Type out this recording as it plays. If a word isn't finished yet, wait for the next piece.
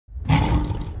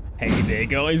Hey there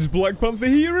guys, BlackPanthaa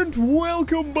here and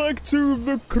welcome back to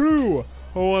the crew.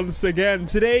 Once again,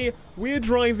 today we're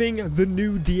driving the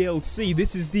new DLC.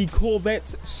 This is the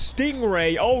Corvette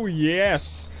Stingray. Oh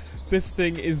yes, this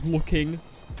thing is looking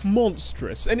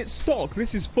monstrous. And it's stock,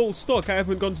 this is full stock. I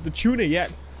haven't gone to the tuner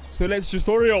yet, so let's just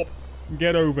hurry up and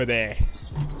get over there.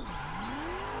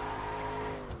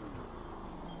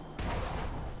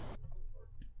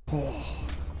 Oh.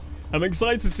 I'm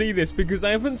excited to see this because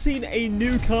I haven't seen a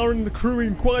new car in the crew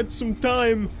in quite some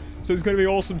time. So it's going to be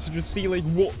awesome to just see like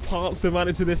what parts they've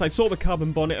added to this. I saw the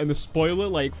carbon bonnet and the spoiler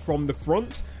like from the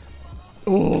front.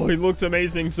 Oh, it looked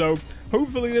amazing. So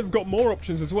hopefully they've got more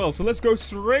options as well. So let's go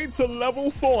straight to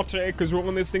level 40 because we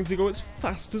want this thing to go as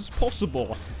fast as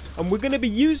possible. And we're going to be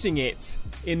using it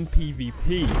in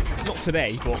PvP. Not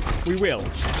today, but we will.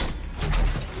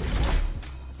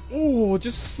 Oh,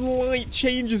 just slight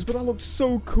changes, but that looks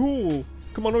so cool.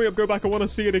 Come on, hurry up, go back. I want to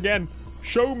see it again.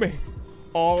 Show me.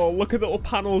 Oh, look at the little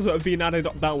panels that have been added.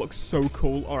 That looks so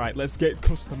cool. All right, let's get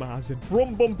customizing.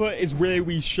 Front bumper is where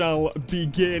we shall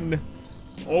begin.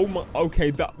 Oh my,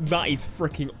 okay, that is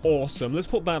freaking awesome. Let's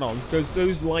put that on because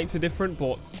those lights are different,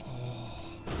 but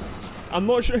I'm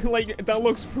not sure, like, that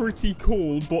looks pretty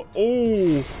cool, but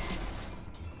oh.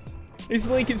 It's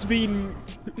like it's been,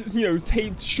 you know,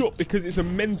 taped shut because it's a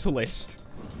mentalist.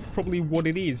 Probably what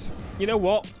it is. You know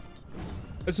what?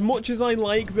 As much as I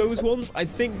like those ones, I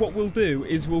think what we'll do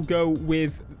is we'll go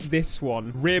with this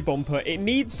one. Rear bumper. It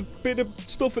needs a bit of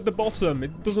stuff at the bottom.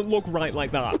 It doesn't look right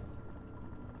like that.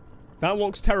 That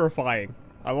looks terrifying.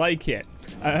 I like it.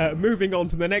 Moving on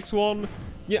to the next one.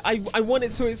 Yeah, I want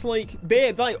it so it's like,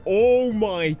 there, that, oh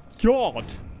my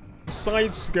god.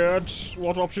 Side skirt.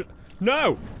 What option?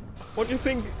 No! What do you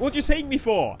think? What do you take me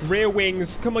for? Rear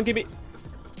wings. Come on, give me.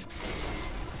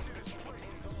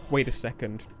 Wait a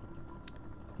second.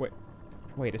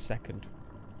 Wait a second.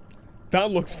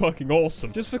 That looks fucking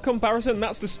awesome. Just for comparison,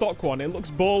 that's the stock one. It looks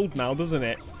bald now, doesn't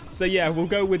it? So yeah, we'll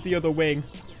go with the other wing.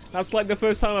 That's like the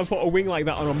first time I put a wing like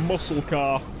that on a muscle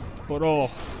car. But oh,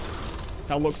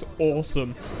 that looks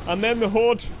awesome. And then the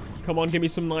hood. Come on, give me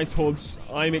some nice hoods.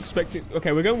 I'm expecting.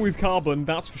 Okay, we're going with carbon.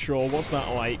 That's for sure. What's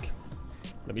that like?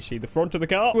 Let me see the front of the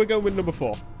car. We're going with number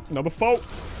 4. Number 4.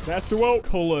 That's the one.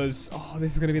 Colors. Oh,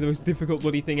 this is going to be the most difficult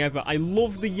bloody thing ever. I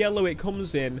love the yellow it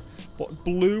comes in, but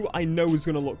blue I know is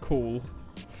going to look cool.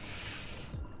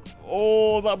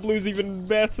 Oh, that blue's even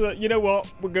better. You know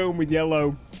what? We're going with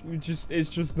yellow. It's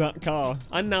just that car.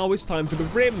 And now it's time for the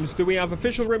rims. Do we have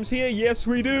official rims here? Yes,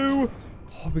 we do.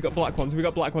 Oh, we got black ones. We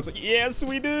got black ones. Yes,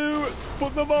 we do.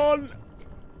 Put them on.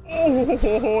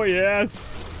 Oh,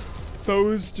 yes.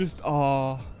 Those just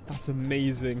are, that's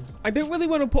amazing. I don't really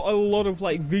want to put a lot of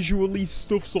like visually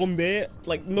stuffs on there,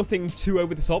 like nothing too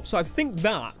over the top. So I think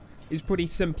that is pretty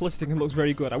simplistic and looks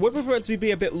very good. I would prefer it to be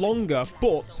a bit longer,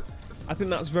 but I think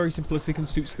that's very simplistic and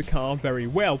suits the car very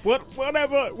well. But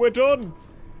whatever, we're done.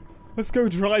 Let's go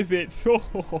drive it.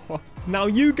 Now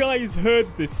you guys heard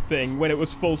this thing when it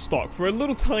was full stock for a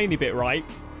little tiny bit, right?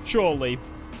 Surely.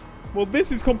 Well,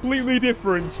 this is completely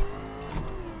different.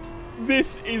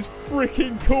 This is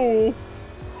freaking cool.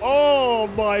 Oh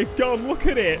my god, look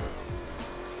at it.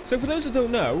 So for those that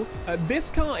don't know, this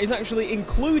car is actually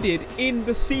included in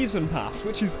the season pass,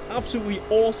 which is absolutely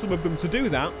awesome of them to do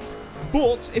that.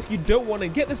 But if you don't want to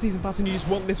get the season pass and you just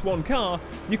want this one car,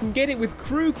 you can get it with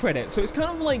crew credit. So it's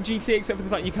kind of like GTA, except for the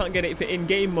fact you can't get it for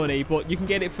in-game money, but you can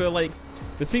get it for like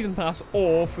the season pass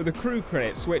or for the crew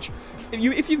credits, which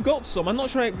if you've got some, I'm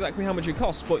not sure exactly how much it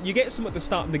costs, but you get some at the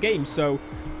start of the game, so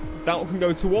that can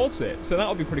go towards it. So that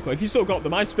would be pretty cool. If you still got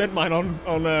them, I spent mine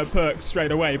on perks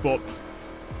straight away, but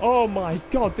oh my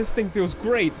god, this thing feels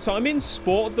great. So I'm in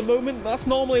sport at the moment. That's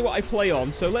normally what I play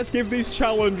on. So let's give these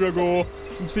challenge a go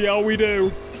and see how we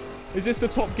do. Is this the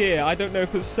top gear? I don't know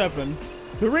if there's 7.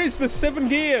 There is, there's 7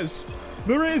 gears.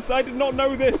 There is, I did not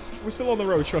know this. We're still on the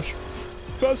road, shush.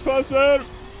 First person.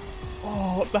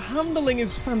 Oh, the handling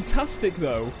is fantastic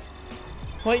though.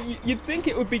 Like, you'd think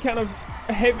it would be kind of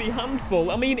a heavy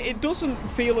handful. I mean, it doesn't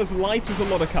feel as light as a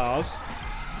lot of cars.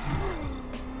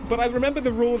 But I remember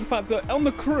the rule of the fact that on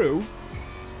the crew,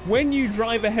 when you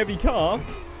drive a heavy car,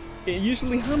 it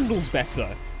usually handles better.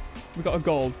 We got a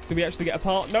gold. Did we actually get a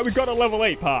part? No, we got a level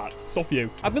 8 part. Stuff you.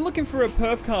 I've been looking for a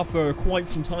perf car for quite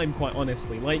some time, quite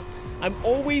honestly. Like, I'm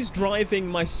always driving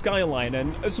my Skyline,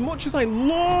 and as much as I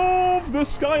love the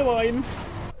Skyline,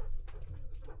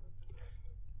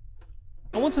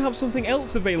 I want to have something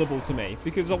else available to me,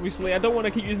 because obviously I don't want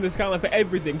to keep using the Skyline for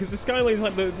everything, because the Skyline is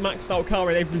like the maxed out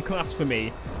car in every class for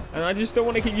me, and I just don't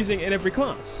want to keep using it in every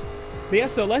class. The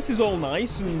SLS is all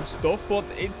nice and stuff, but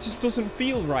it just doesn't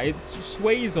feel right. It just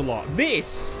sways a lot.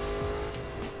 This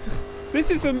This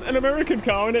is an American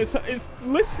car, and it's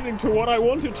listening to what I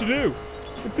want it to do.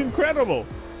 It's incredible.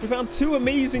 We found 2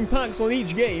 amazing packs on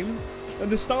each game, and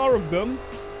the star of them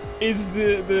is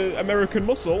the American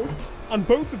muscle, and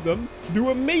both of them do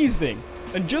amazing.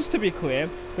 And just to be clear,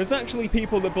 there's actually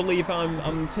people that believe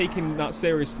I'm taking that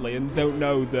seriously and don't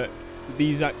know that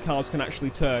these cars can actually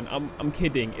turn. I'm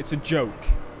kidding. It's a joke.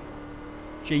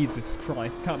 Jesus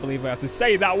Christ, can't believe I have to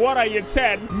say that. What are you,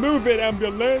 10? Move it,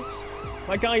 ambulance.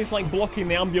 My guy is like blocking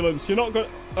the ambulance. You're not gonna...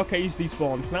 Okay, he's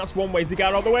despawned. That's one way to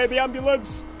get out of the way of the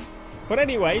ambulance. But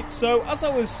anyway, so as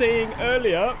I was saying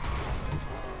earlier,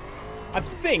 I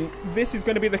think this is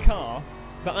going to be the car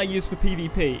that I use for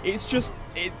PvP. It's just,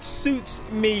 it suits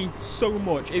me so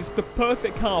much. It's the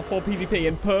perfect car for PvP.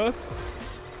 And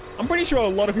Perth, I'm pretty sure a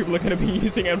lot of people are going to be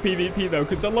using it on PvP though,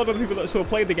 because a lot of the people that still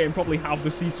play the game probably have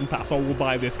the season pass or will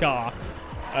buy this car.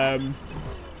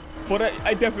 But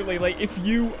I definitely, like, if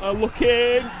you are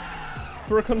looking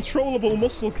for a controllable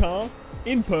muscle car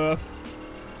in Perth,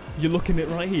 you're looking at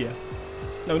right here.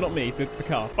 No, not me, the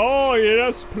car. Oh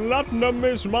yes, platinum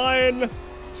is mine.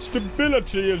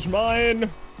 Stability is mine.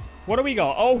 What do we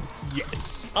got? Oh,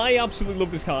 yes. I absolutely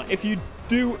love this car. If you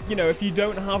do, you know, if you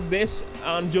don't have this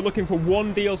and you're looking for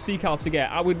one DLC car to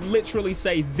get, I would literally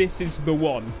say this is the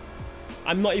one.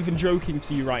 I'm not even joking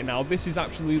to you right now. This is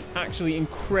actually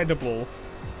incredible.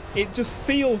 It just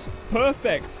feels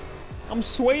perfect. I'm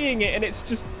swaying it and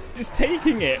it's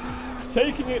taking it.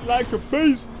 Taking it like a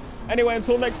beast. Anyway,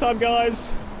 until next time,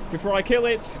 guys, before I kill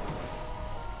it,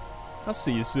 I'll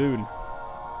see you soon.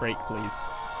 Break, please.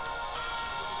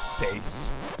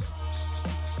 Peace.